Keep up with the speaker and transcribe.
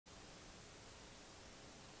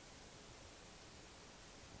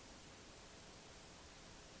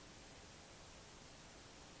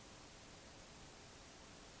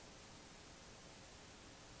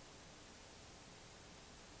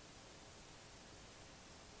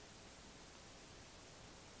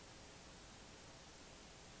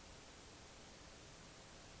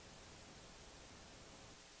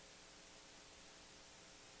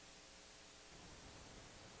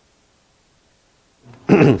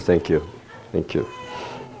Thank you. Thank you.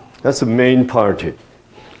 That's the main party.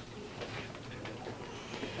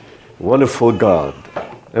 Wonderful God.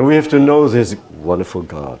 And we have to know this wonderful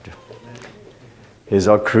God. He's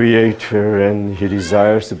our Creator and He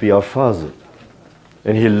desires to be our Father.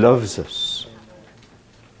 And He loves us.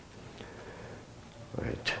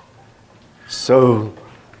 Right. So,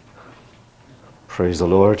 praise the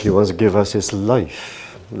Lord, He wants to give us His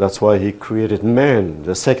life. That's why He created man,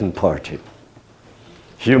 the second party.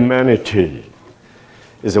 Humanity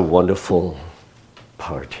is a wonderful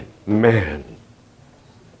party. Man.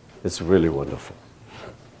 It's really wonderful.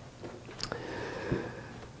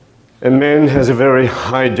 And man has a very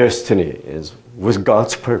high destiny is with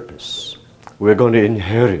God's purpose. We're going to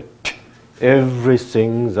inherit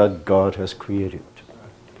everything that God has created.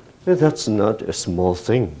 And that's not a small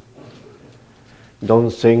thing.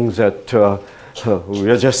 Don't think that we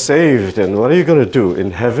are just saved and what are you going to do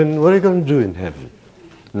in heaven? What are you going to do in heaven?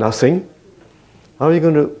 Nothing. How are you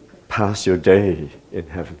going to pass your day in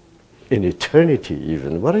heaven? In eternity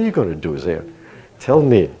even. What are you going to do there? Tell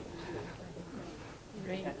me.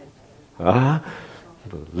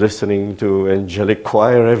 Listening to angelic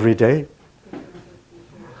choir every day?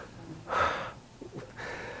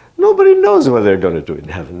 Nobody knows what they're going to do in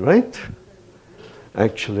heaven, right?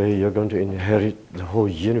 Actually, you're going to inherit the whole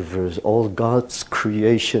universe, all God's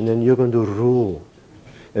creation, and you're going to rule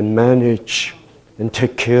and manage and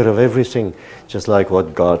take care of everything, just like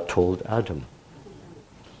what God told Adam.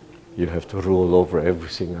 You have to rule over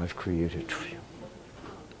everything I've created for you.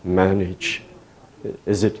 Manage.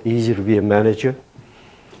 Is it easy to be a manager?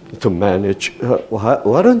 To manage.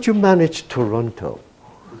 Why don't you manage Toronto?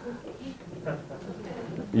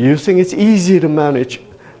 You think it's easy to manage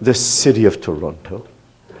the city of Toronto?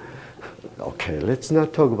 Okay, let's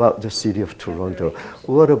not talk about the city of Toronto.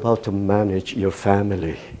 What about to manage your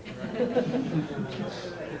family?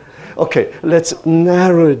 Okay, let's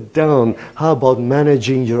narrow it down. How about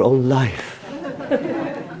managing your own life?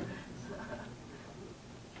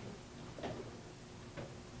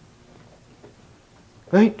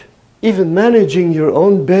 Right? Even managing your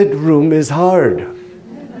own bedroom is hard.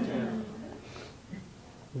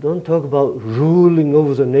 Don't talk about ruling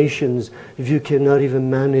over the nations if you cannot even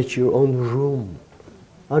manage your own room.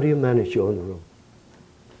 How do you manage your own room?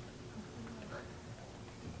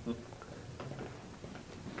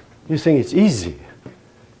 You think it's easy.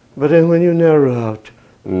 But then when you narrow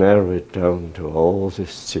it down to all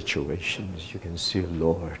these situations, you can see,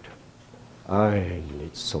 Lord, I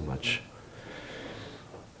need so much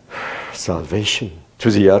salvation to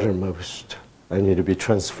the uttermost. I need to be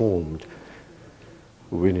transformed.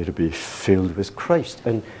 We need to be filled with Christ.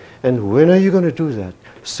 And when are you going to do that?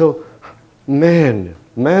 So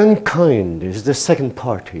mankind is the second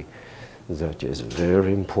party that is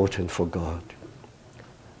very important for God.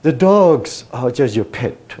 The dogs are just your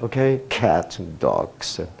pet, okay? Cats and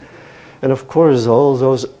dogs. And of course, all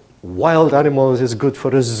those wild animals is good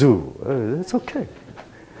for a zoo. It's okay.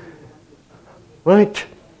 Right?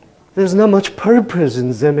 There's not much purpose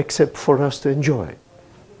in them except for us to enjoy.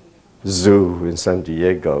 Zoo in San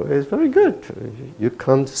Diego is very good. You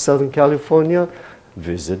come to Southern California,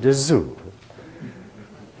 visit the zoo.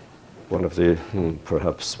 One of the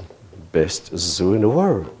perhaps best zoo in the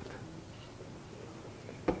world.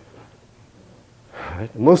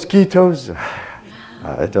 Right? Mosquitoes,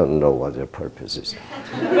 I don't know what their purpose is.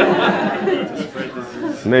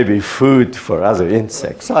 Maybe food for other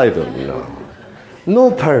insects, I don't know.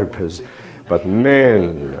 No purpose. But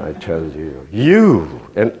man, I tell you, you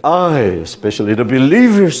and I, especially the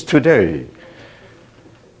believers today,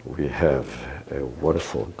 we have a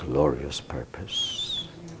wonderful, glorious purpose.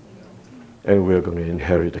 And we're going to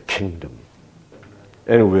inherit a kingdom.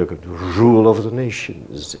 And we're going to rule over the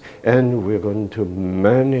nations. And we're going to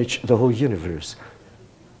manage the whole universe.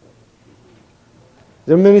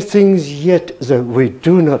 There are many things yet that we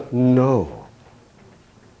do not know.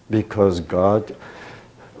 Because God,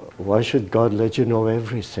 why should God let you know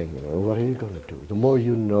everything? What are you going to do? The more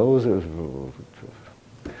you know,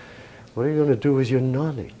 what are you going to do with your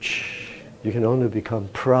knowledge? You can only become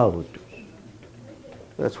proud.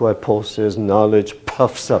 That's why Paul says knowledge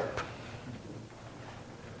puffs up.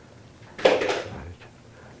 Right.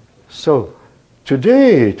 So,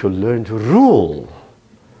 today, to learn to rule,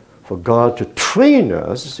 for God to train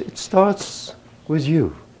us, it starts with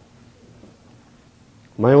you.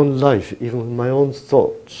 My own life, even with my own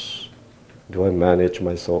thoughts. Do I manage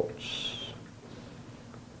my thoughts?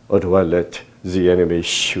 Or do I let the enemy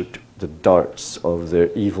shoot the darts of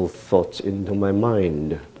their evil thoughts into my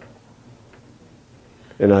mind?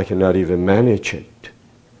 And I cannot even manage it.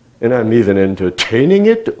 And I'm even entertaining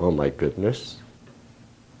it? Oh my goodness.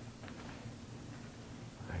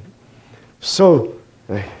 So,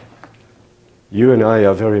 you and I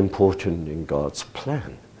are very important in God's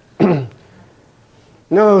plan.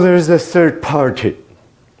 Now there is a third party.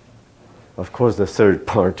 Of course, the third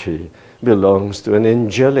party belongs to an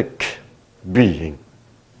angelic being.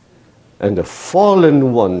 And the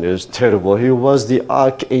fallen one is terrible. He was the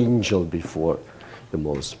archangel before, the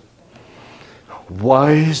most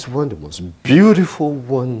wise one, the most beautiful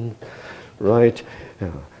one, right?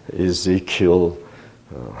 Ezekiel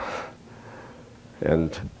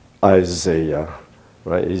and Isaiah,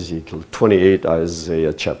 right? Ezekiel 28,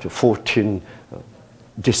 Isaiah chapter 14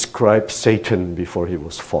 describe Satan before he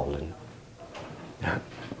was fallen.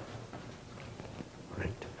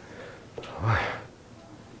 Right.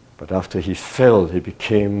 But after he fell, he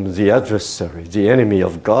became the adversary, the enemy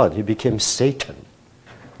of God. He became Satan.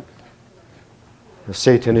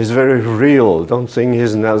 Satan is very real. Don't think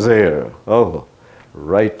he's not there. Oh,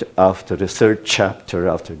 right after the third chapter,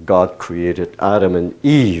 after God created Adam and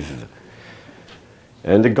Eve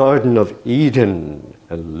and the Garden of Eden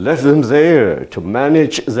and left them there to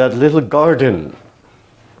manage that little garden,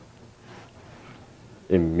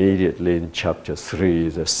 immediately in chapter 3,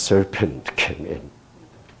 the serpent came in.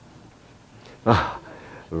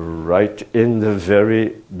 Right in the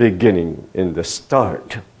very beginning, in the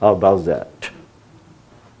start. How about that?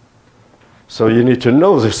 So you need to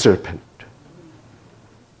know the serpent.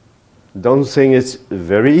 Don't think it's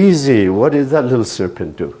very easy. What did that little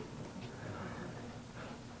serpent do?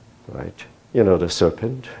 Right? You know the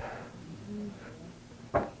serpent.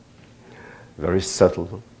 Very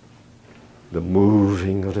subtle. The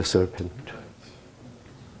moving of the serpent.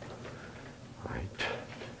 Right?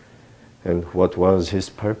 And what was his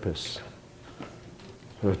purpose?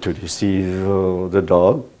 To deceive the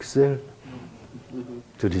dogs there?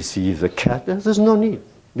 To deceive the cat? There's no need.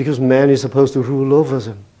 Because man is supposed to rule over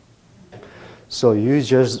them. So you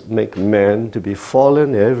just make man to be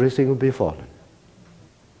fallen, everything will be fallen.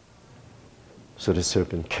 So the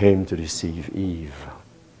serpent came to deceive Eve.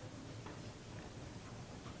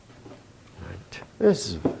 Right? This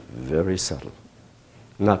is very subtle.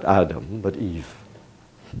 Not Adam, but Eve.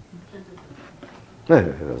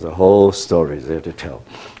 There's a whole story there to tell.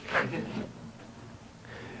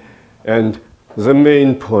 And the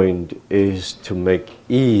main point is to make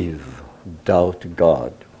Eve doubt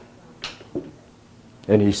God.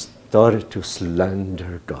 And he started to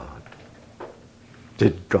slander God.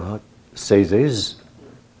 Did God say this?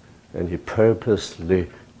 And he purposely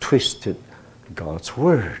twisted God's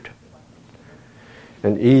word.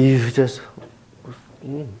 And Eve just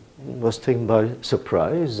was taken by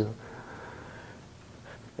surprise.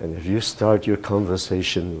 And if you start your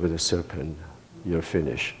conversation with a serpent, you're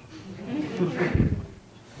finished.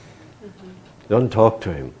 Don't talk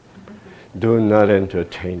to him. Do not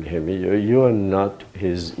entertain him. You are not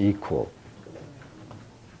his equal.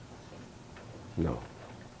 No,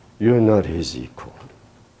 you're not his equal.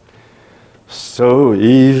 So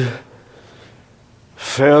Eve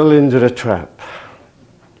fell into the trap.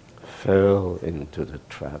 Fell into the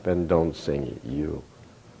trap. And don't think you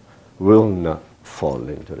will not fall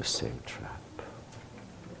into the same trap.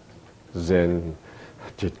 Then,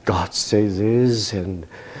 did God say this? And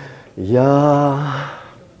yeah.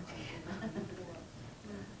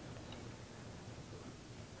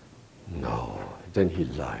 No, then he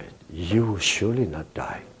lied. You will surely not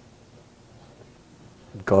die.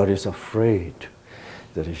 God is afraid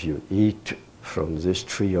that if you eat from this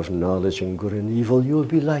tree of knowledge and good and evil, you will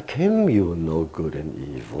be like him. You will know good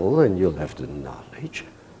and evil, and you'll have the knowledge.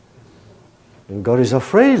 And God is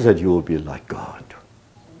afraid that you will be like God.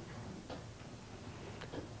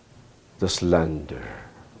 The slander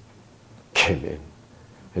came in,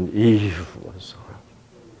 and Eve was,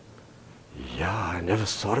 yeah, I never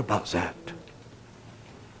thought about that.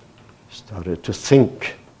 Started to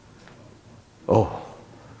think, oh,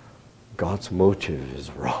 God's motive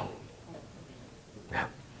is wrong. Yeah.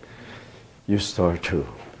 You start to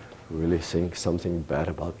really think something bad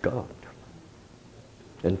about God,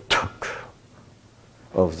 and took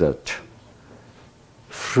of that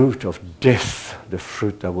fruit of death, the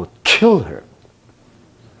fruit that would kill her.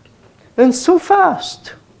 And so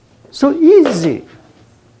fast, so easy.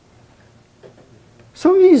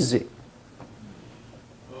 So easy.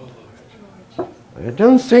 I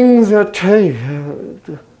don't think that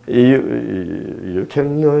you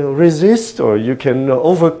can resist or you can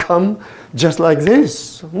overcome just like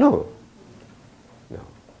this. No. No.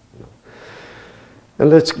 No. And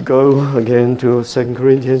let's go again to 2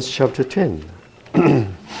 Corinthians chapter 10.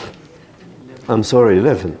 I'm sorry,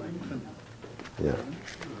 11. Yeah.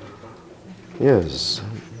 Yes.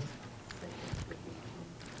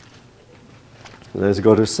 Let's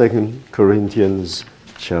go to 2 Corinthians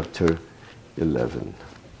chapter 11.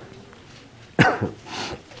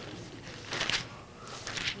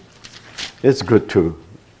 It's good to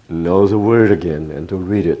know the word again and to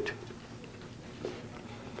read it.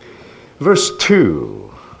 Verse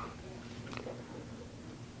 2.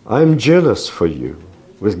 I am jealous for you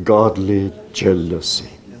with godly jealousy.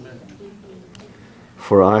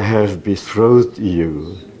 For I have betrothed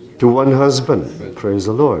you to one husband. Praise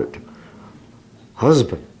the Lord.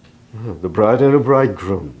 Husband, the bride and the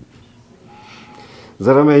bridegroom.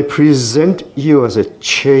 That I may present you as a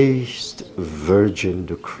chaste virgin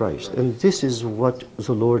to Christ. And this is what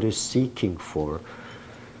the Lord is seeking for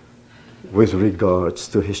with regards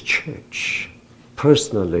to his church.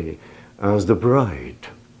 Personally, as the bride,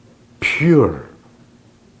 pure.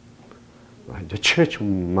 Right? The church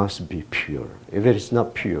must be pure. If it is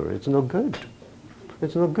not pure, it's no good.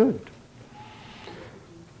 It's no good.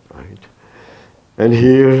 Right? And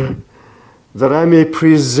here, that I may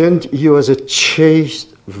present you as a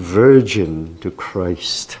chaste virgin to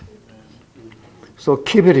Christ. So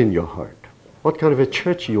keep it in your heart. What kind of a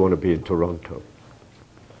church you want to be in Toronto?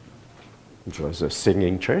 Just a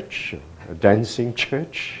singing church, a dancing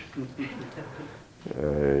church,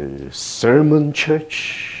 a sermon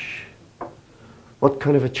church. What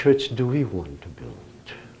kind of a church do we want to build?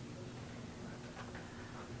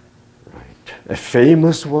 Right. A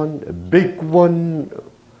famous one, a big one.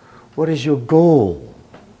 What is your goal?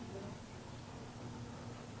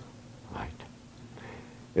 Right.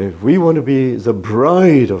 If we want to be the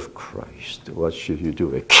bride of Christ, what should you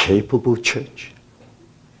do? A capable church?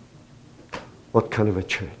 What kind of a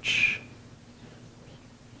church?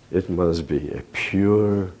 It must be a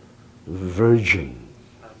pure virgin.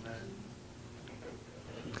 Amen.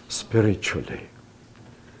 Spiritually.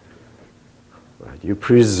 Right. You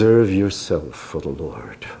preserve yourself for the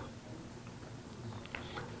Lord.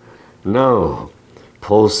 Now,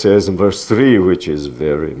 Paul says in verse 3, which is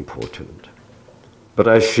very important, but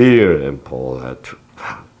I fear, and Paul had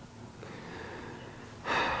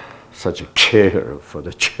such a care for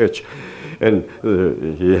the church, and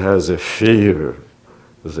he has a fear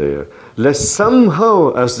there, lest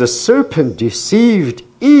somehow as the serpent deceived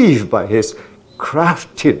Eve by his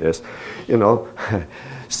craftiness,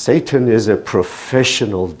 Satan is a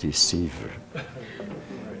professional deceiver.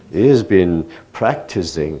 He has been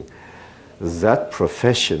practicing that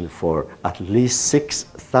profession for at least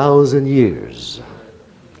 6,000 years.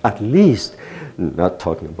 At least, not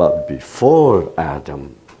talking about before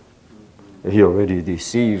Adam. He already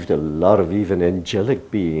deceived a lot of even angelic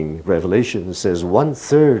beings. Revelation says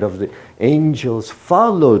 1/3 of the angels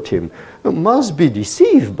followed him. It must be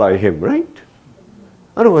deceived by him, right?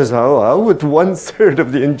 Otherwise, how would 1/3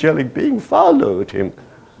 of the angelic beings followed him?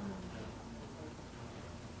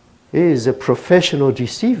 He is a professional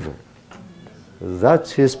deceiver.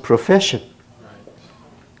 That's his profession.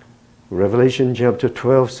 Revelation chapter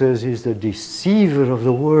 12 says he's the deceiver of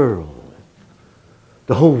the world.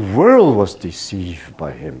 The whole world was deceived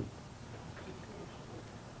by him.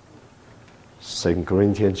 2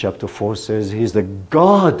 Corinthians chapter 4 says he's the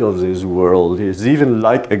God of this world. He's even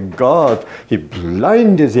like a God. He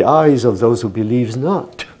blinded the eyes of those who believes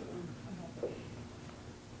not.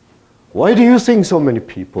 Why do you think so many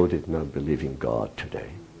people did not believe in God today?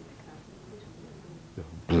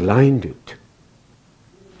 Blinded.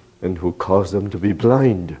 And who caused them to be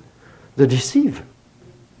blind? The deceiver.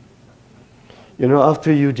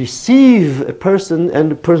 After you deceive a person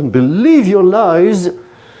and the person believes your lies,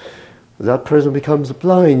 that person becomes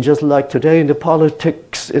blind. Just like today in the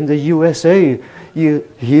politics in the USA, you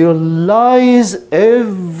hear lies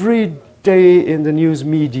every day in the news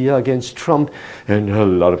media against Trump, and a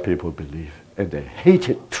lot of people believe, and they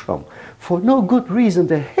hated Trump for no good reason.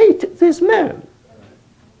 They hate this man.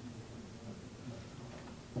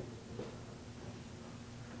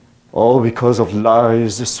 All because of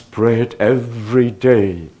lies spread every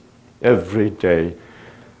day,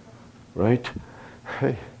 right?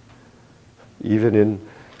 Hey, even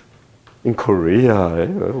in Korea, I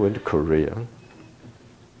went to Korea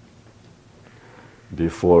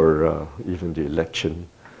before even the election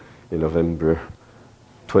in November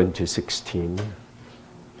 2016,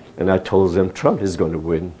 and I told them Trump is going to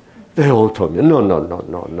win. They all told me, no,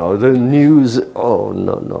 the news,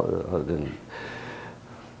 no. Then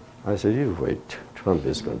I said, you wait, Trump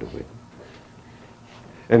is going to win.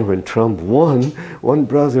 And when Trump won, one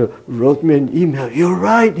brother wrote me an email, you're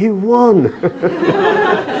right, he won.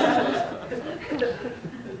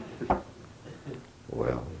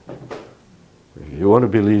 Well, if you want to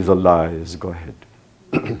believe the lies, go ahead.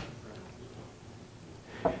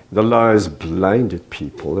 The lies blinded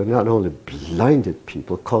people, and not only blinded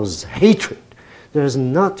people, caused hatred. There has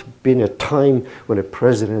not been a time when a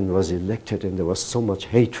president was elected and there was so much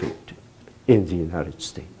hatred in the United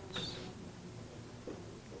States.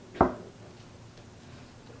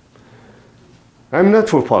 I'm not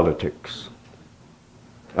for politics.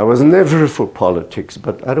 I was never for politics,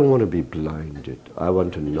 but I don't want to be blinded. I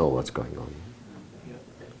want to know what's going on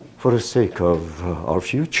for the sake of our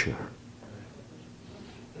future.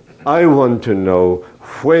 I want to know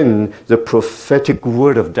when the prophetic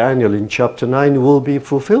word of Daniel in chapter 9 will be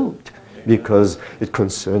fulfilled, because it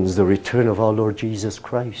concerns the return of our Lord Jesus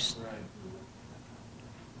Christ.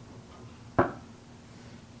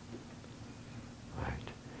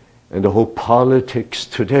 And the whole politics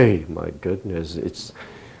today, my goodness,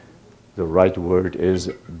 the right word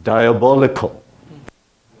is diabolical.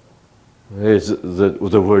 It's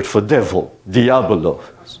the word for devil,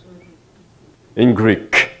 diabolos, in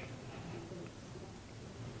Greek.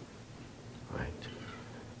 Right.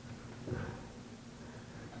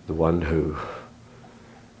 The one who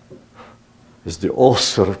is the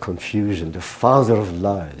author of confusion, the father of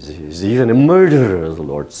lies. He is even a murderer, the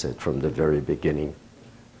Lord said from the very beginning.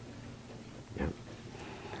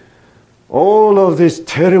 All of this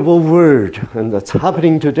terrible word, and that's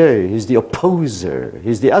happening today, he's the opposer,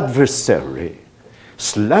 he's the adversary,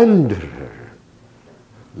 slanderer,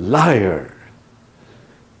 liar.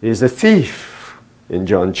 He's a thief in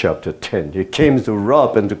John chapter 10. He came to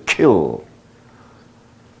rob and to kill.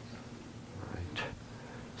 Right.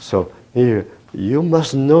 So here, you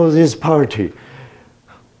must know this party.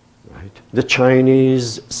 The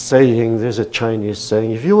Chinese saying, there's a Chinese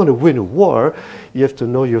saying, if you want to win a war, you have to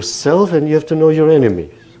know yourself and you have to know your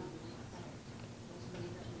enemies.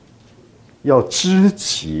 要知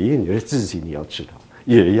己，你的自己你要知道，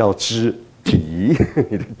也要知敌，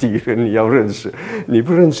你的敌人你要认识。你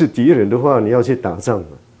不认识敌人的话，你要去打仗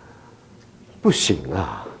吗？不行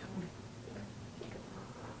啊。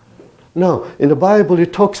Now, in the Bible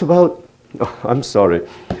it talks about, I'm sorry.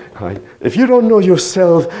 If you don't know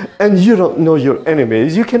yourself and you don't know your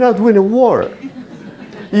enemies, you cannot win a war.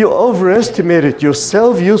 You overestimated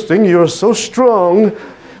yourself. You think you're so strong,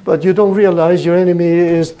 but you don't realize your enemy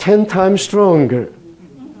is 10 times stronger.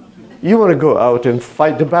 You want to go out and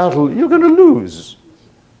fight the battle, you're going to lose.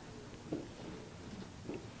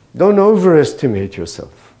 Don't overestimate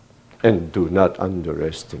yourself, and do not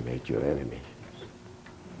underestimate your enemy.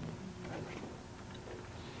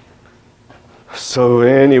 So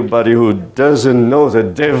anybody who doesn't know the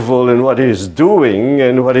devil and what he's doing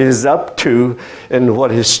and what he's up to and what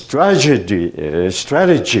his strategies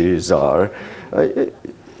are,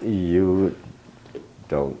 you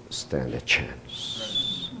don't stand a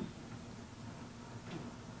chance.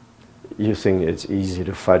 You think it's easy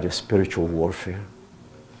to fight a spiritual warfare?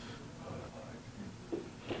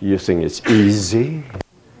 You think it's easy?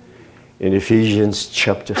 In Ephesians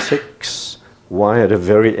chapter 6, why at the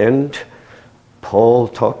very end, Paul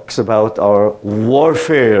talks about our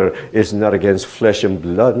warfare is not against flesh and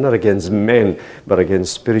blood, not against men, but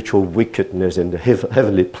against spiritual wickedness in the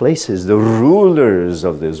heavenly places, the rulers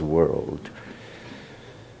of this world.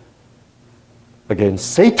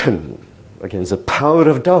 Against Satan, against the power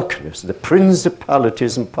of darkness, the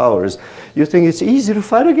principalities and powers. You think it's easy to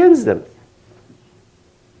fight against them.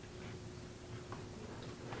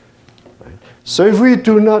 So if we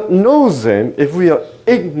do not know them, if we are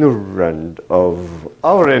ignorant of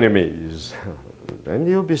our enemies, then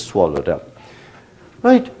you'll be swallowed up.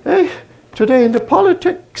 Right? Today in the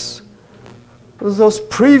politics, those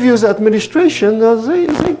previous administrations,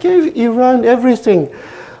 they gave Iran everything.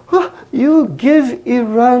 You give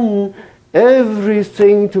Iran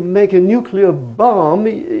everything to make a nuclear bomb,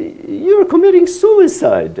 you're committing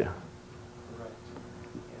suicide.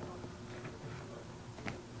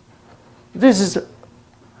 This is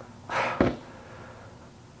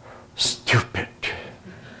stupid.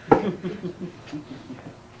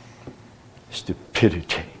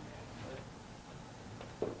 Stupidity.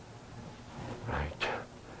 Right.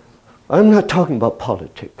 I'm not talking about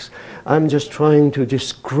politics. I'm just trying to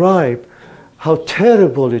describe how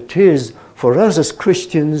terrible it is for us as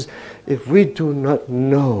Christians if we do not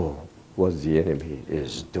know what the enemy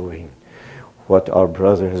is doing, what our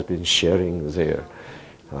brother has been sharing there.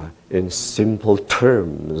 In simple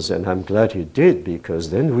terms, and I'm glad he did, because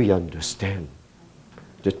then we understand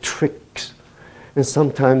the tricks. And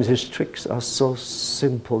sometimes his tricks are so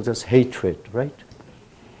simple, just hatred, right?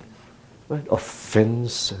 Right?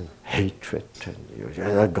 Offense and hatred, and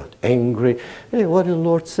I got angry. Hey, what the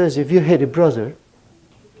Lord says, if you hate a brother,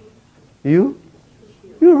 you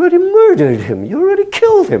already murdered him, you already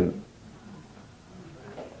killed him.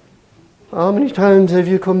 How many times have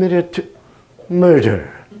you committed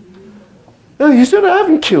murder? Oh, you said I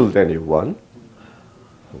haven't killed anyone.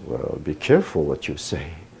 Well, be careful what you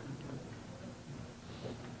say.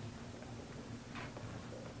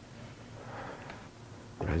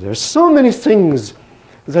 There are so many things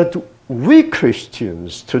that we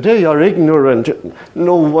Christians today are ignorant.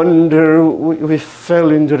 No wonder we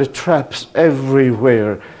fell into the traps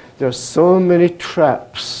everywhere. There are so many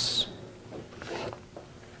traps.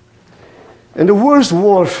 And the worst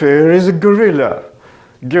warfare is a guerrilla.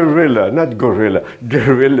 Guerrilla, not gorilla.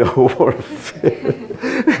 Guerrilla warfare.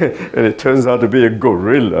 And it turns out to be a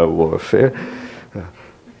guerrilla warfare.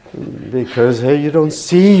 Because, hey, you don't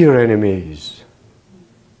see your enemies.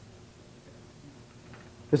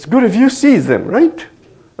 It's good if you see them, right?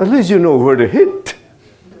 At least you know where to hit.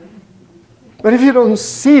 But if you don't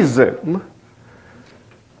see them,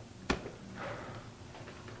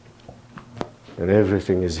 and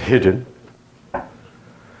everything is hidden,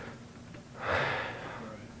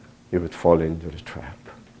 you would fall into the trap.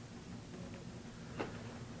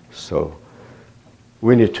 So,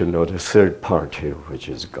 we need to know the third party, which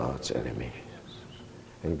is God's enemies.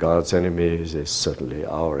 And God's enemies is certainly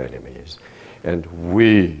our enemies. And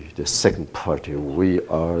we, the second party, we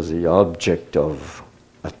are the object of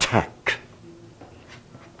attack.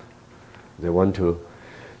 They want to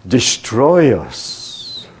destroy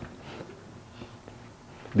us.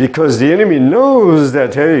 Because the enemy knows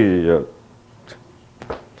that, hey,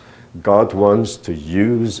 God wants to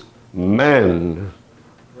use man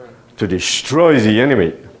to destroy the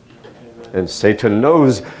enemy. And Satan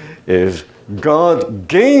knows if God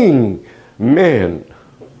gains man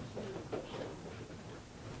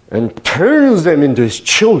and turns them into his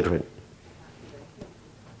children,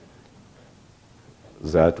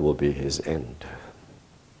 that will be his end.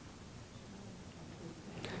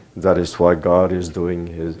 That is why God is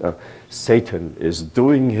doing Satan is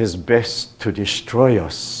doing his best to destroy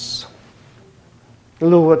us.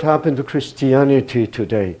 Look what happened to Christianity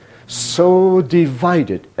today. So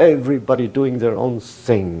divided, everybody doing their own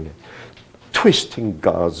thing. Twisting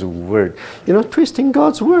God's word. You know, twisting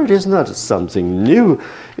God's word is not something new.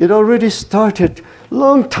 It already started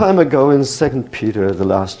long time ago in 2 Peter, the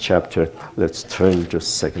last chapter. Let's turn to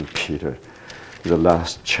 2 Peter, the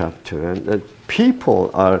last chapter. And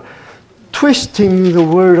people are twisting the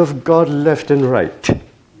word of God left and right.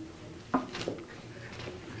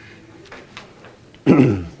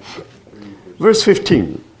 Verse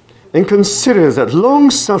 15. And consider that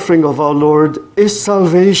long suffering of our Lord is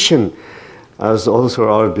salvation, as also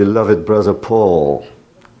our beloved brother Paul.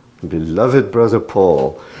 Beloved brother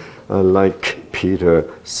Paul. Like Peter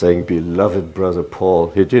saying, beloved brother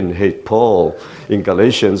Paul. He didn't hate Paul. In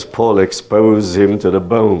Galatians, Paul exposed him to the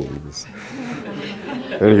bones.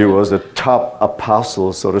 And he was the top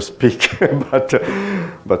apostle, so to speak.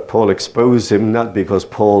 But Paul exposed him not because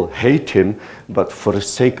Paul hated him, but for the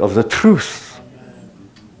sake of the truth.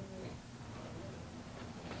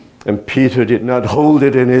 And Peter did not hold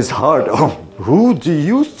it in his heart. Oh, who do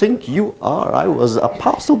you think you are? I was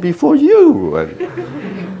apostle before you. Right.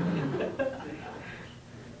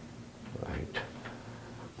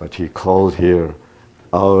 But he called here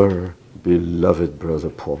our beloved brother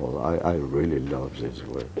Paul. I really love this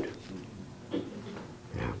word.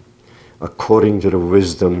 Yeah. According to the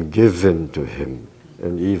wisdom given to him.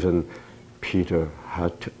 And even Peter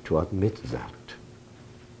had to admit that.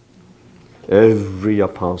 Every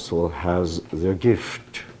apostle has their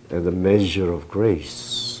gift and the measure of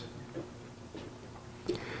grace.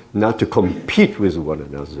 Not to compete with one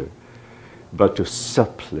another, but to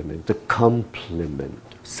supplement, to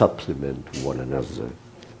supplement one another.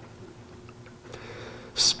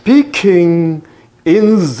 Speaking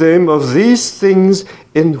in them of these things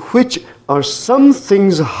in which are some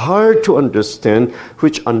things hard to understand,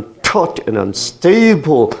 which untaught and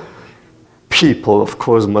unstable people, of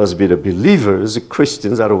course, must be the believers, the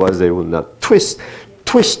Christians, otherwise they will not twist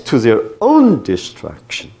to their own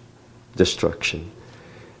destruction,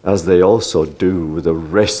 as they also do with the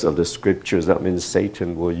rest of the scriptures. That means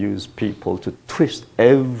Satan will use people to twist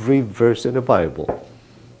every verse in the Bible.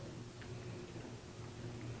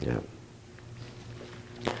 Yeah.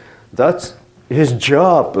 That's his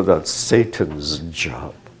job, that's Satan's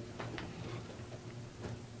job,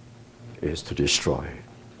 is to destroy.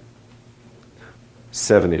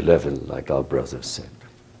 7-Eleven, like our brother said.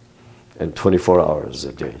 And 24 hours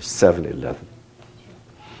a day, 7-Eleven.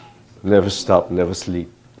 Never stop, never sleep.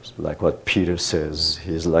 Like what Peter says,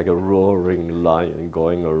 he's like a roaring lion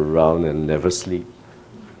going around and never sleep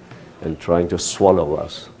and trying to swallow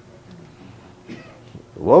us.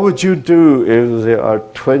 What would you do if there are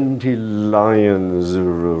 20 lions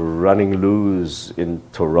running loose in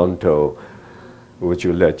Toronto? Would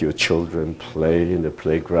you let your children play in the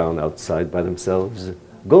playground outside by themselves?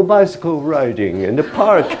 Go bicycle riding in the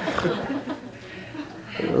park.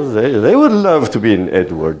 They would love to be in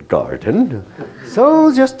Edward Garden.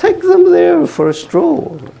 So just take them there for a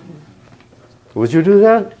stroll. Would you do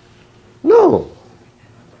that? No.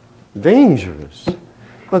 Dangerous.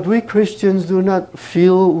 But we Christians do not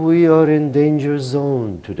feel we are in danger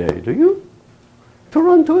zone today, do you?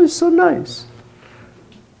 Toronto is so nice.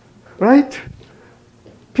 Right?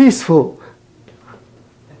 Peaceful.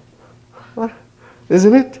 What?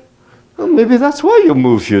 Isn't it? Well, maybe that's why you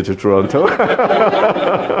moved here to Toronto.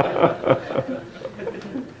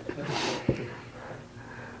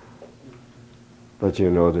 But you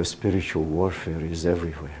know, the spiritual warfare is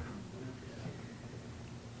everywhere.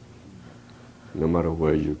 No matter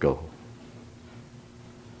where you go.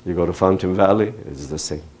 You go to Fountain Valley, it's the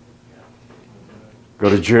same. Go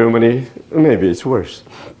to Germany, maybe it's worse.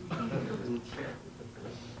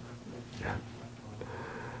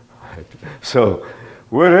 So,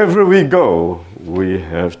 wherever we go, we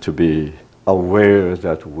have to be aware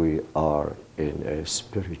that we are in a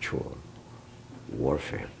spiritual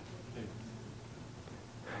warfare.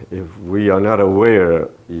 If we are not aware,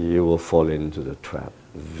 you will fall into the trap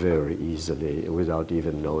very easily without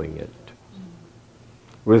even knowing it.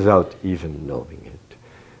 Without even knowing it.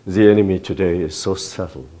 The enemy today is so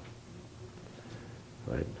subtle.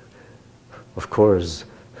 Right? Of course,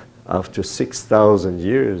 after 6,000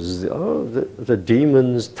 years, the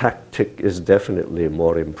demon's tactic is definitely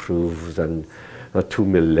more improved than 2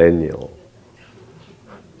 millennia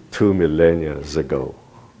ago.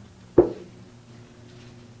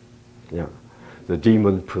 Yeah, the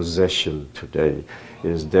demon possession today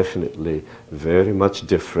is definitely very much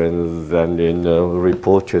different than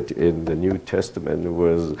reported in the New Testament,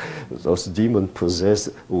 where those demon-possessed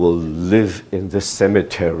will live in the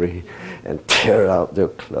cemetery and tear out their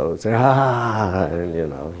clothes, and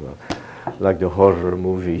like the horror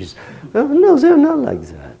movies. No, they're not like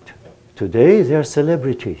that. Today, they're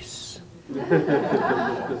celebrities.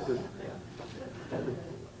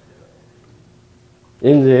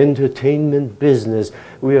 In the entertainment business,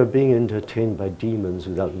 we are being entertained by demons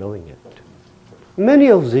without knowing it. Many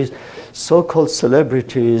of these so-called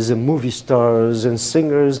celebrities and movie stars and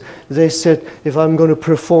singers, they said, if I'm going to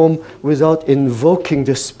perform without invoking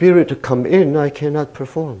the Spirit to come in, I cannot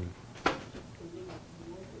perform.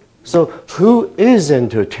 So who is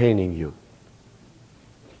entertaining you?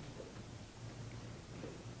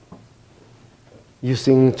 You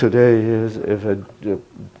think today, if a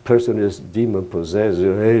person is demon-possessed,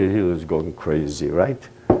 hey, he was going crazy, right?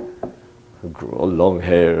 Long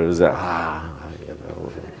hairs,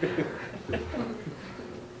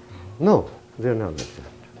 No, they're not like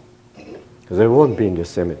that. They won't be in the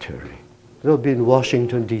cemetery. They'll be in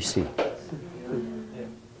Washington, D.C.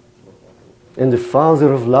 And the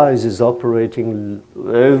father of lies is operating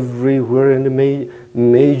everywhere in the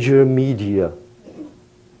major media.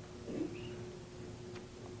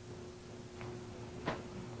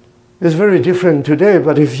 It's very different today,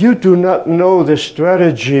 but if you do not know the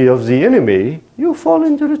strategy of the enemy, you fall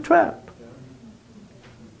into the trap.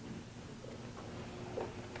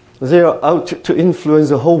 They are out to influence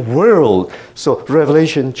the whole world. So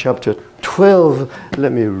Revelation chapter 12,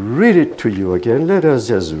 let me read it to you again. Let us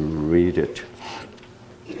just read it.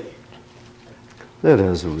 Let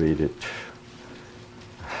us read it.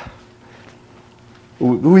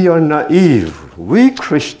 We are naive. We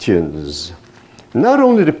Christians, not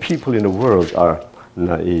only the people in the world are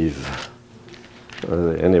naive.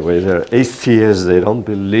 Anyway, they're atheists. They don't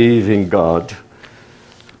believe in God.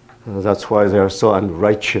 That's why they are so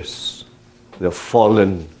unrighteous. They're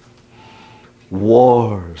fallen.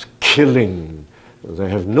 Wars, killing. They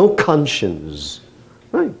have no conscience.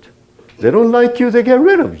 Right. They don't like you, they get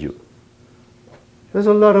rid of you. There's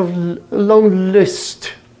a long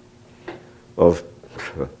list of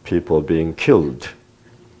people being killed.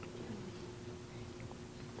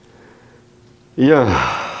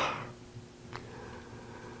 Yeah.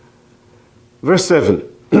 Verse 7.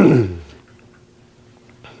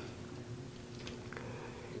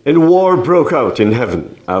 And war broke out in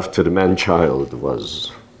heaven after the man-child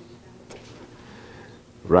was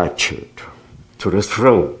raptured to the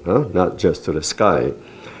throne, not just to the sky.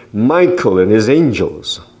 Michael and his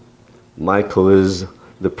angels. Michael is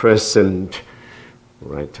the present,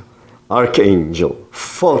 right, archangel,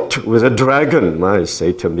 fought with a dragon.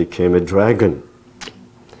 Satan became a dragon.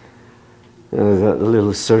 That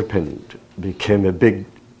little serpent became a big,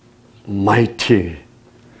 mighty,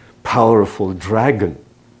 powerful dragon.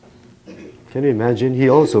 Can you imagine? He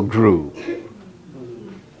also grew.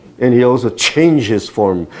 And he also changed his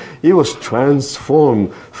form. He was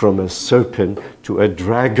transformed from a serpent to a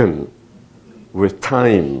dragon with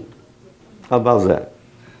time. How about that?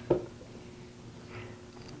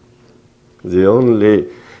 The only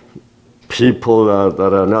people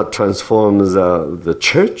that are not transformed is the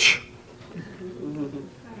church.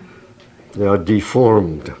 They are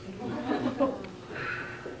deformed.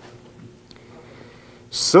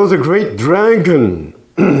 So the great dragon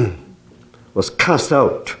was cast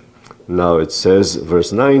out. Now it says,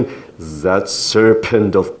 verse 9, that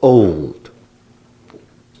serpent of old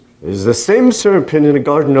is the same serpent in the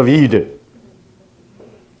Garden of Eden.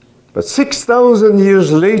 But 6,000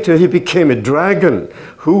 years later, he became a dragon.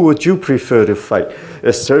 Who would you prefer to fight,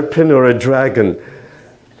 a serpent or a dragon?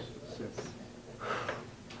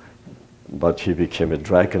 But he became a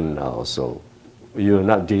dragon now, so you're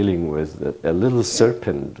not dealing with a little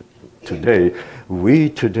serpent today. We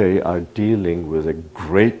today are dealing with a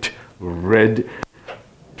great red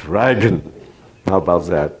dragon. How about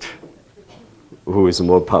that? Who is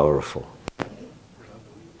more powerful?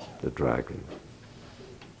 The dragon.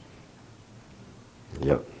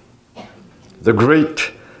 Yeah. The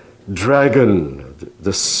great dragon,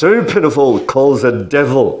 the serpent of old, calls a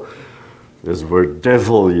devil. This word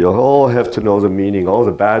devil, you all have to know the meaning, all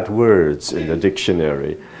the bad words in the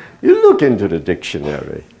dictionary. You look into the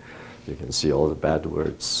dictionary, you can see all the bad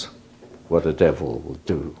words. What a devil will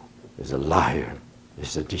do. He's a liar,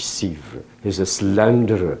 he's a deceiver, he's a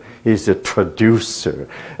slanderer, he's a traducer,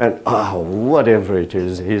 and whatever it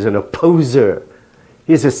is, he's an opposer,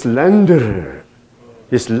 he's a slanderer,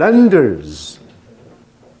 he slanders,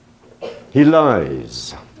 he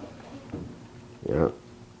lies. Yeah.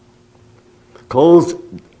 Calls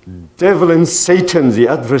devil and Satan the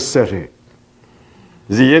adversary,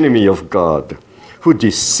 the enemy of God, who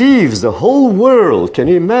deceives the whole world. Can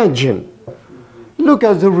you imagine? Look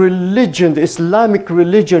at the religion, the Islamic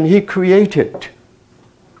religion he created.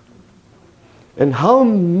 And how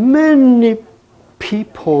many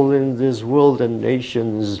people in this world and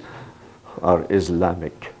nations are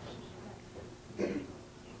Islamic?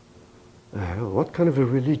 What kind of a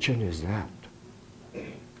religion is that?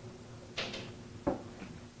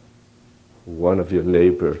 One of your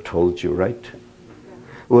neighbor told you, right?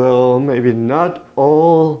 Well, maybe not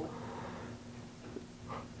all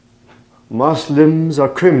Muslims are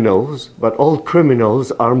criminals, but all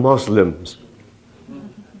criminals are Muslims.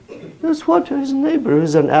 That's what his neighbor,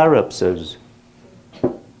 who's an Arab, says.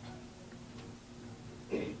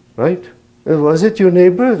 Right? Was it your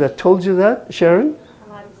neighbor that told you that, Sharon?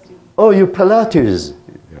 Oh, you Pilates.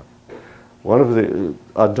 Yeah. One of the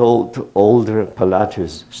adult, older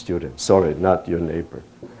Pilates students. Sorry, not your neighbor.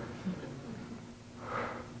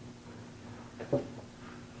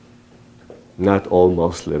 Not all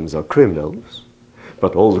Muslims are criminals,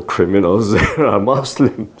 but all the criminals there are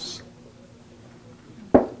Muslims.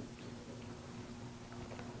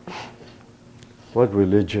 What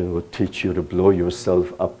religion would teach you to blow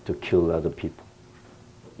yourself up to kill other people?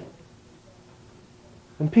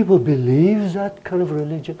 And people believe that kind of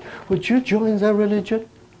religion. Would you join that religion?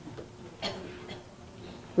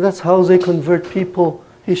 That's how they convert people.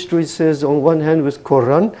 History says on one hand with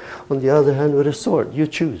Quran, on the other hand with a sword. You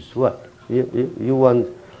choose what? You want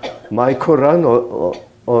my Quran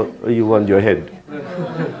or you want your head?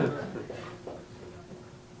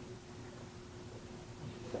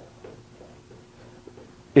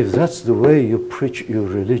 If that's the way you preach your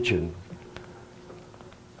religion,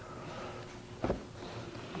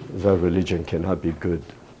 that religion cannot be good.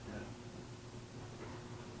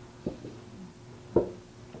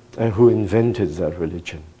 And who invented that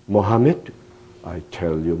religion? Muhammad? I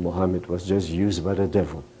tell you, Muhammad was just used by the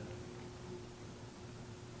devil.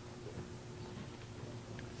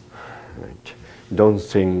 Right. Don't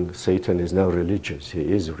think Satan is now religious. He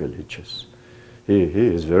is religious. He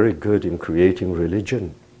is very good in creating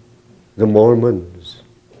religion. The Mormons,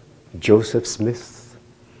 Joseph Smith.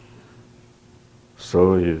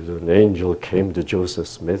 So an angel came to Joseph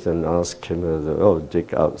Smith and asked him,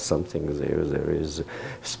 dig out something there. There is a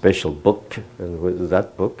special book, and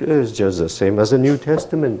that book is just the same as the New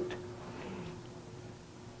Testament.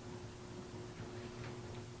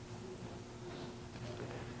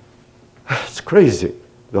 It's crazy.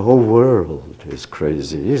 The whole world is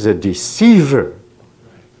crazy. He's a deceiver.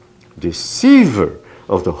 Deceiver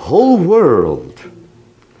of the whole world.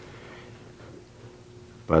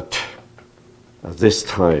 But at this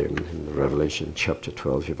time, in Revelation chapter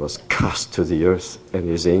 12, he was cast to the earth, and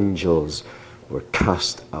his angels were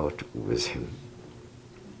cast out with him.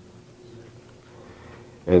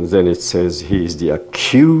 And then it says he is the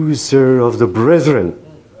accuser of the brethren.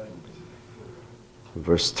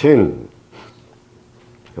 Verse 10,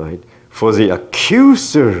 right? For the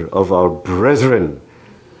accuser of our brethren,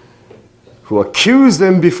 who accuse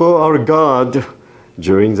them before our God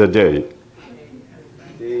during the day.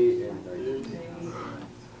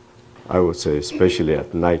 I would say especially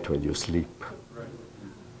at night when you sleep.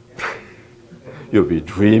 You'll be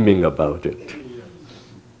dreaming about it.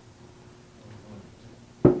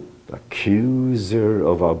 Accuser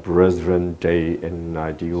of our brethren day and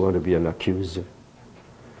night. Do you want to be an accuser?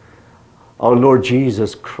 Our Lord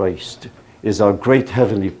Jesus Christ is our great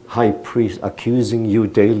heavenly high priest accusing you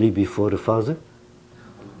daily before the Father?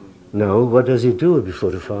 No, what does he do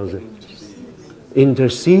before the Father?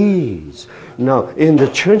 Intercedes. Now, in the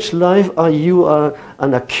church life, are you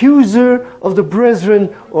an accuser of the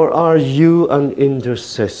brethren, or are you an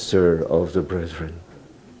intercessor of the brethren?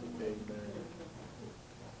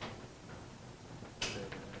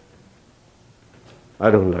 I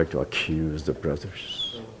don't like to accuse the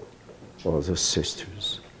brothers or the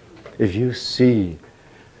sisters. If you see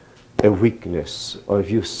a weakness, or if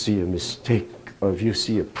you see a mistake, or if you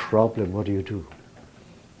see a problem, what do you do?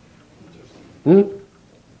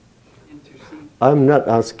 I'm not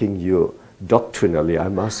asking you doctrinally,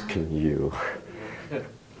 I'm asking you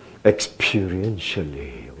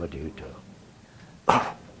experientially. What do you do?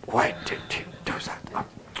 Oh, why did he do that?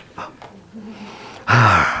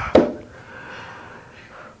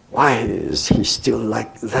 Why is he still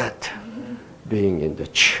like that? Being in the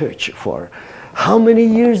church for how many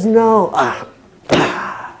years now?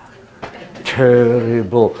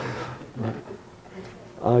 Terrible.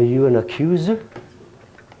 Are you an accuser?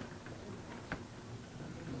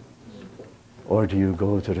 Or do you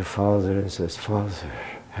go to the Father and says, Father,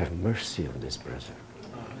 have mercy on this brother.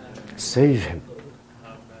 Save him.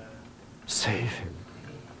 Save him.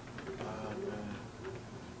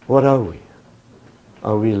 What are we?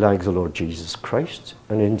 Are we like the Lord Jesus Christ,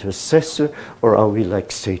 an intercessor, or are we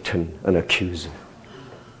like Satan, an accuser?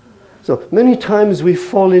 So many times we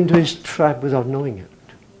fall into his trap without knowing it.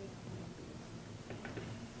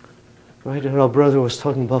 Right? And our brother was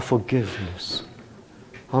talking about forgiveness.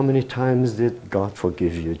 How many times did God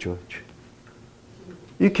forgive you, George?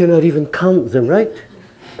 You cannot even count them, right?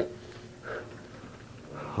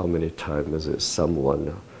 How many times has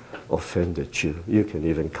someone offended you? You can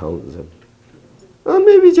even count them. Or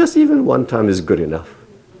maybe just even one time is good enough.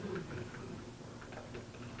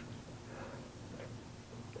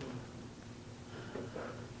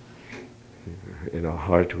 In our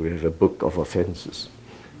heart we have a book of offenses.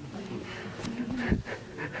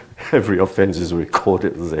 Every offense is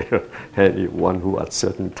recorded there. Anyone who at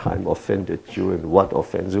certain time offended you and what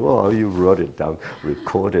offense, oh, you wrote it down,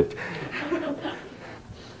 recorded,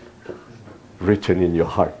 written in your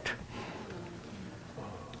heart.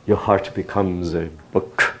 Your heart becomes a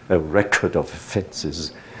book, a record of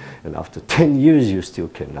offenses. And after 10 years, you still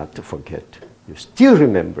cannot forget. You still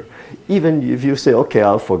remember. Even if you say, okay,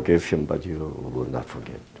 I'll forgive him, but you will not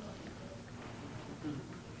forget.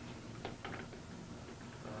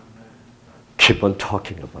 Keep on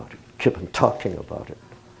talking about it. Keep on talking about it.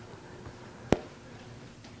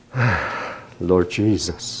 Lord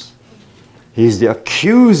Jesus, he is the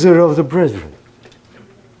accuser of the brethren.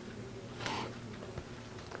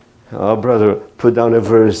 Our brother put down a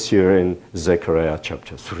verse here in Zechariah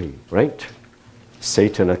chapter 3, right?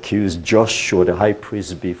 Satan accused Joshua, the high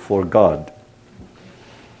priest, before God.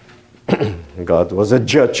 God was a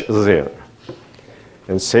judge there.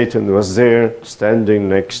 And Satan was there standing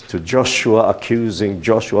next to Joshua, accusing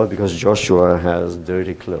Joshua because Joshua has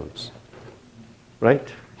dirty clothes. Right?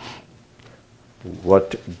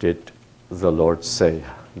 What did the Lord say?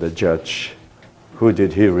 The judge. Who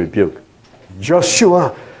did he rebuke?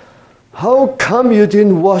 Joshua, how come you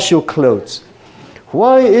didn't wash your clothes?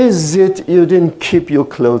 Why is it you didn't keep your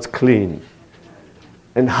clothes clean?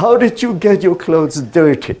 And how did you get your clothes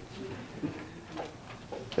dirty?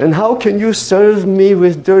 And how can you serve me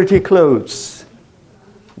with dirty clothes?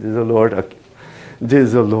 Did the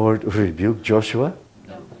Lord rebuke Joshua?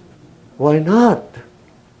 No. Why not?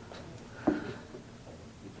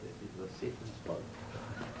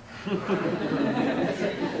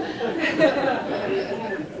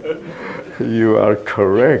 You are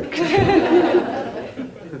correct.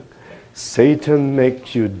 Satan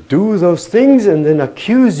makes you do those things and then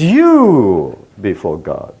accuse you before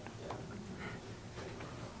God.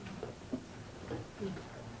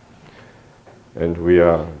 And we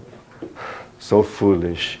are so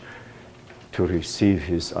foolish to receive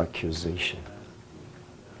his accusation.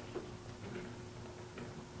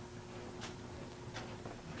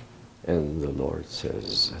 And the Lord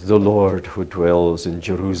says, the Lord who dwells in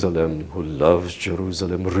Jerusalem, who loves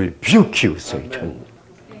Jerusalem, rebuke you, Satan.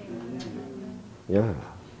 Yeah.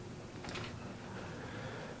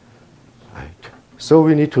 Right. So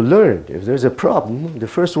we need to learn. If there's a problem, the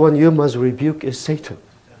first one you must rebuke is Satan.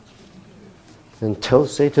 And tell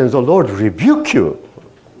Satan, the Lord rebuke you.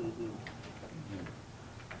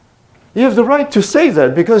 You have the right to say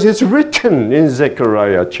that because it's written in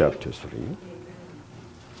Zechariah chapter 3.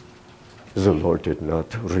 The Lord did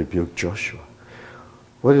not rebuke Joshua.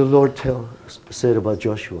 What did the Lord said about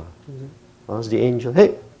Joshua? Asked the angel,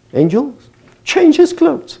 hey, angel, change his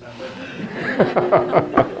clothes.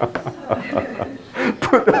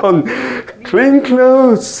 Put on clean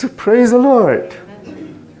clothes. Praise the Lord.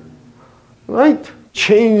 Right?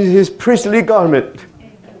 Change his priestly garment.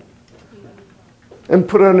 And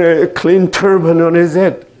put on a clean turban on his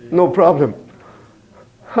head. No problem.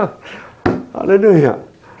 Hallelujah.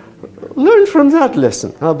 Learn from that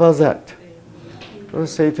lesson. How about that? Well,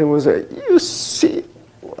 Satan was you see.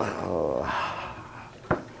 Wow.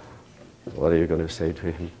 What are you going to say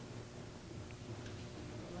to him?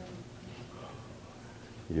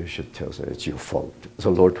 You should tell him it's your fault. The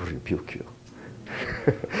Lord will rebuke you.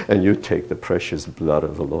 And you take the precious blood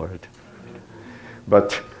of the Lord.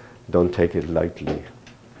 But don't take it lightly.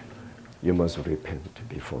 You must repent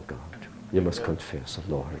before God. You must confess,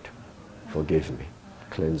 Lord, forgive me,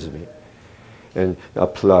 cleanse me. And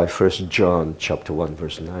apply 1 John chapter 1,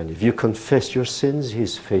 verse 9. If you confess your sins, he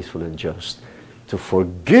is faithful and just to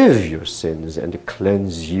forgive your sins and to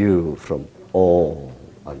cleanse you from all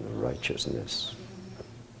unrighteousness.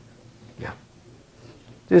 Yeah.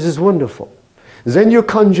 This is wonderful. Then your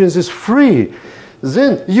conscience is free.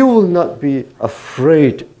 Then you will not be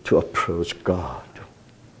afraid to approach God,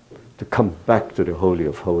 to come back to the Holy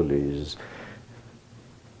of Holies,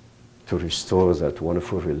 to restore that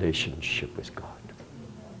wonderful relationship with God.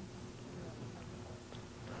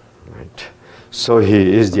 Right? So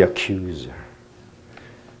he is the accuser.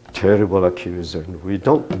 Terrible accuser. And we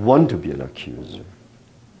don't want to be an accuser.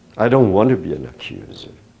 I don't want to be an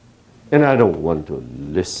accuser. And I don't want to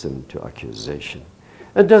listen to accusation.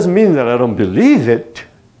 It doesn't mean that I don't believe it.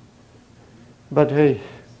 But hey,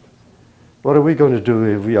 what are we going to do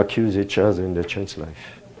if we accuse each other in the church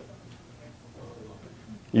life?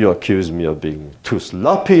 You accuse me of being too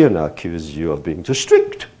sloppy, and I accuse you of being too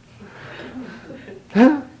strict.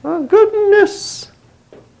 Oh, goodness.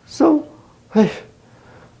 So, hey,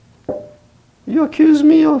 you accuse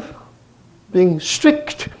me of being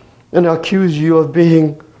strict, and I accuse you of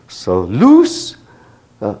being so loose.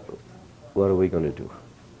 What are we going to do?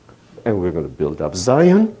 And we're going to build up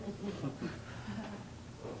Zion.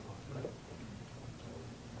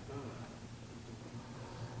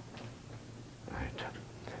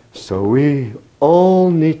 So we all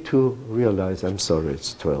need to realize, I'm sorry,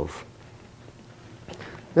 it's 12.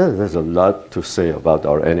 Yeah, there's a lot to say about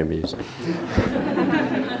our enemies.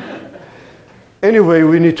 Anyway,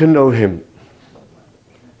 we need to know him.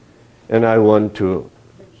 And I want to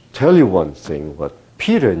tell you one thing, what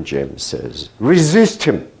Peter and James says. Resist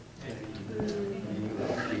him.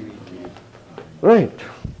 Right.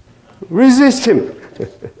 Resist him.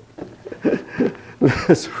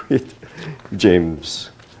 Let's read James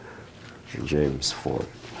 4.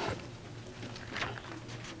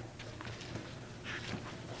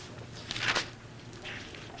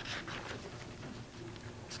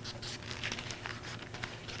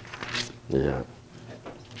 Yeah.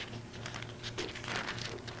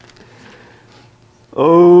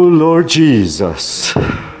 Oh Lord Jesus.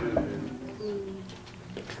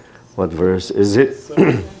 What verse is it?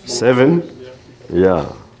 7? Yeah.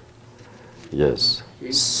 Yes.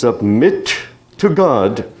 Submit to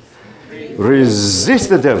God. Resist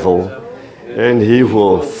the devil, and he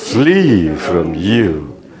will flee from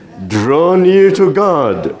you. Draw near to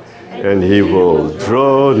God, and he will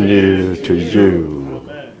draw near to you.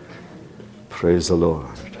 Praise the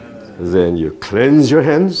Lord. Then you cleanse your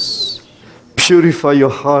hands, purify your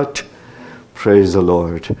heart. Praise the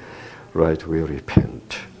Lord. Right, we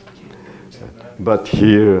repent. But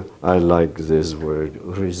here I like this word,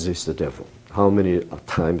 resist the devil. How many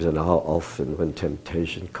times and how often when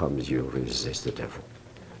temptation comes, you resist the devil?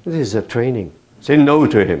 This is a training. Say no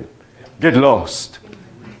to him. Get lost.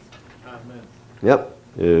 Amen. Yep.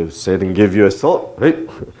 If Satan give you a thought, hey,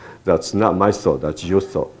 that's not my thought, that's your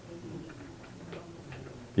thought.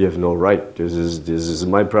 You have no right. This is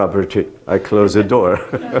my property. I close the door.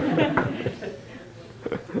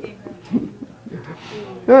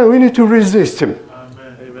 Yeah, we need to resist him.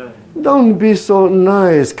 Amen. Don't be so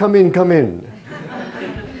nice. Come in, come in.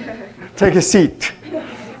 Take a seat.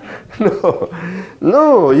 No,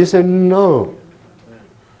 No, you say no.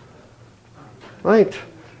 Right?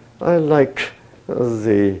 I like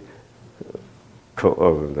the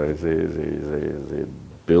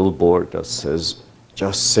billboard that says,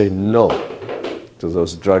 just say no to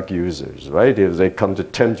those drug users, right? If they come to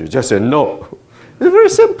tempt you, just say no. It's very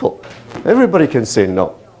simple. Everybody can say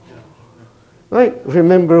no. Right?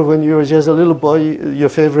 Remember when you were just a little boy, your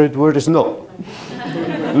favorite word is no.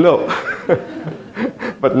 No.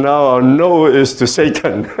 But now our no is to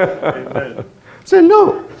Satan. Say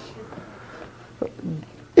no.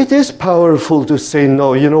 It is powerful to say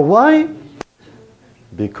no. You know why?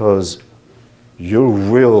 Because your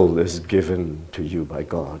will is given to you by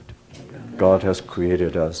God. God has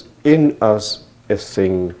created us, in us, a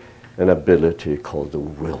thing, an ability called the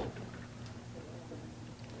will.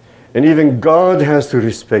 And even God has to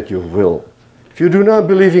respect your will. If you do not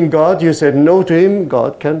believe in God, you said no to Him,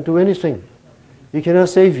 God can't do anything. He cannot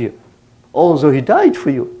save you. Although He died for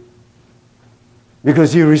you.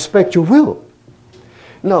 Because He respects your will.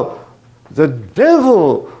 Now, the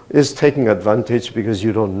devil is taking advantage because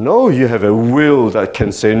you don't know you have a will that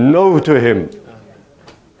can say no to Him.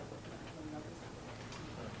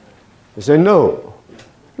 You say no.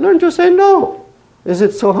 Learn to say no. Is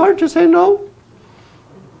it so hard to say no?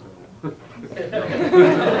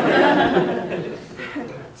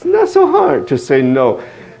 It's not so hard to say no.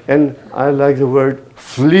 And I like the word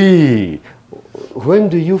flee. When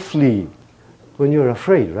do you flee? When you're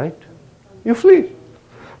afraid, right? You flee.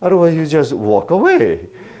 Otherwise you just walk away.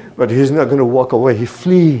 But He's not going to walk away. He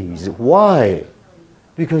flees. Why?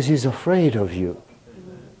 Because He's afraid of you.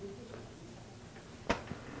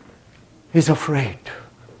 He's afraid.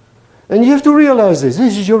 And you have to realize this.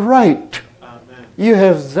 This is your right. Amen. You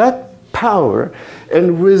have that power,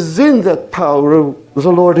 and within that power,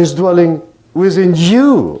 the Lord is dwelling within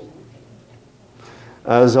you.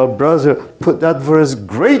 As our brother put that verse,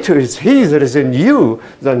 greater is He that is in you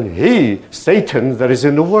than he, Satan, that is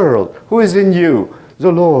in the world. Who is in you?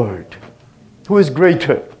 The Lord. Who is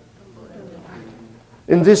greater?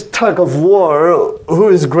 In this tug of war, who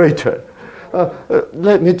is greater?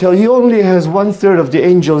 Let me tell you, He only has 1/3 of the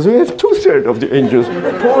angels. We have 2/3 of the angels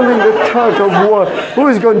pulling the tug of war. Who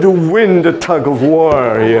is going to win the tug of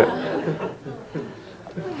war here?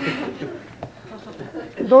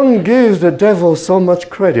 Don't give the devil so much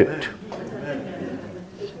credit.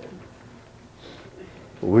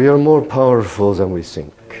 We are more powerful than we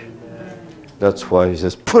think. That's why He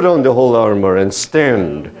says, put on the whole armor and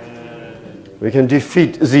stand. We can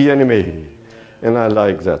defeat the enemy. And I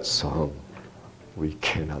like that song. We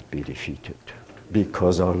cannot be defeated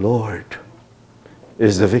because our Lord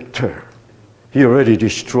is the victor. He already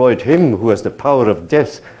destroyed him who has the power of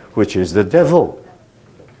death, which is the devil.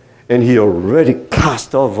 And He already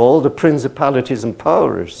cast off all the principalities and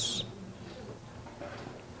powers.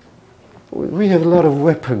 We have a lot of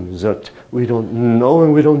weapons that we don't know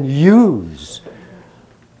and we don't use.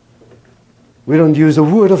 We don't use the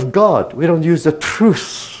Word of God. We don't use the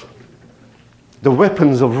truth. The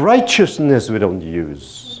weapons of righteousness we don't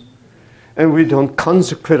use. And we don't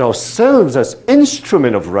consecrate ourselves as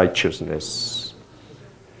instrument of righteousness.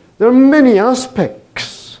 There are many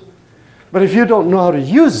aspects. But if you don't know how to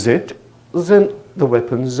use it, then the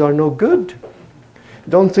weapons are no good.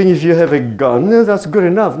 Don't think if you have a gun, that's good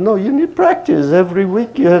enough. No, you need practice. Every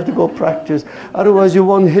week you have to go practice. Otherwise you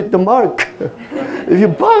won't hit the mark. If you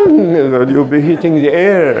bang, you'll be hitting the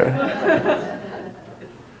air.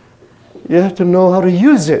 You have to know how to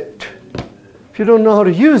use it. If you don't know how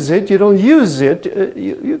to use it, you don't use it,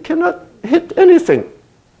 you cannot hit anything.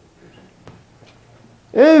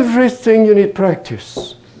 Everything you need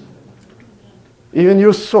practice. Even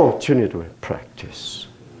your thoughts you need to practice.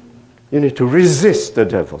 You need to resist the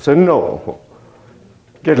devil. Say, no,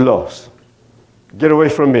 get lost. Get away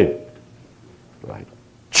from me. Right?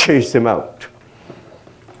 Chase him out.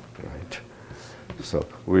 Right? So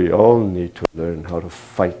we all need to learn how to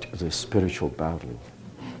fight the spiritual battle.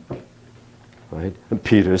 Right? And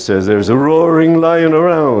Peter says there's a roaring lion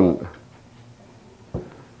around.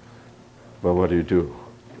 But what do?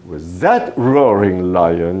 With that roaring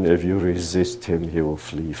lion, if you resist him, he will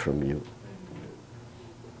flee from you.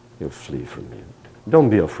 He'll flee from you. Don't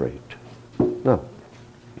be afraid. No.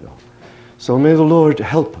 No. So may the Lord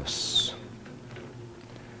help us.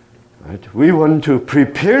 Right? We want to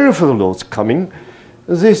prepare for the Lord's coming.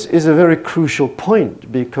 This is a very crucial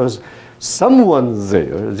point because someone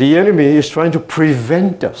there, the enemy, is trying to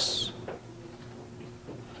prevent us.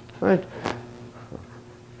 Right?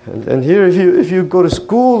 And here, if you go to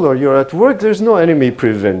school or you're at work, there's no enemy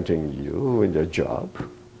preventing you in your job.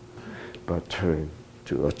 But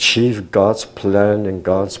to achieve God's plan and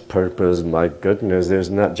God's purpose, my goodness, there's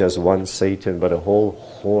not just one Satan, but a whole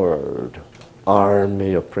horde,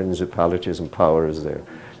 army of principalities and powers there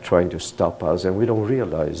trying to stop us, and we don't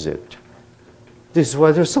realize it. This is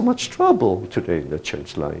why there's so much trouble today in the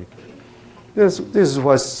church life. This is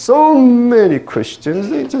why so many Christians,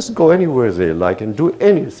 they just go anywhere they like and do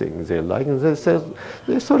anything they like, and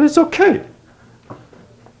they thought it's okay.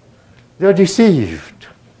 They're deceived.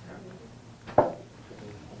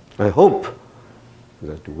 I hope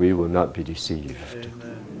that we will not be deceived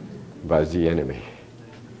by the enemy.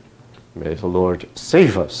 May the Lord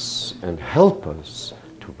save us and help us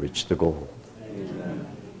to reach the goal.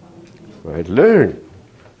 Right? Learn.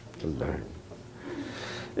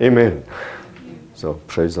 Amen. So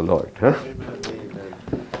praise the Lord. Huh?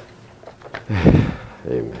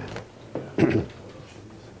 Amen.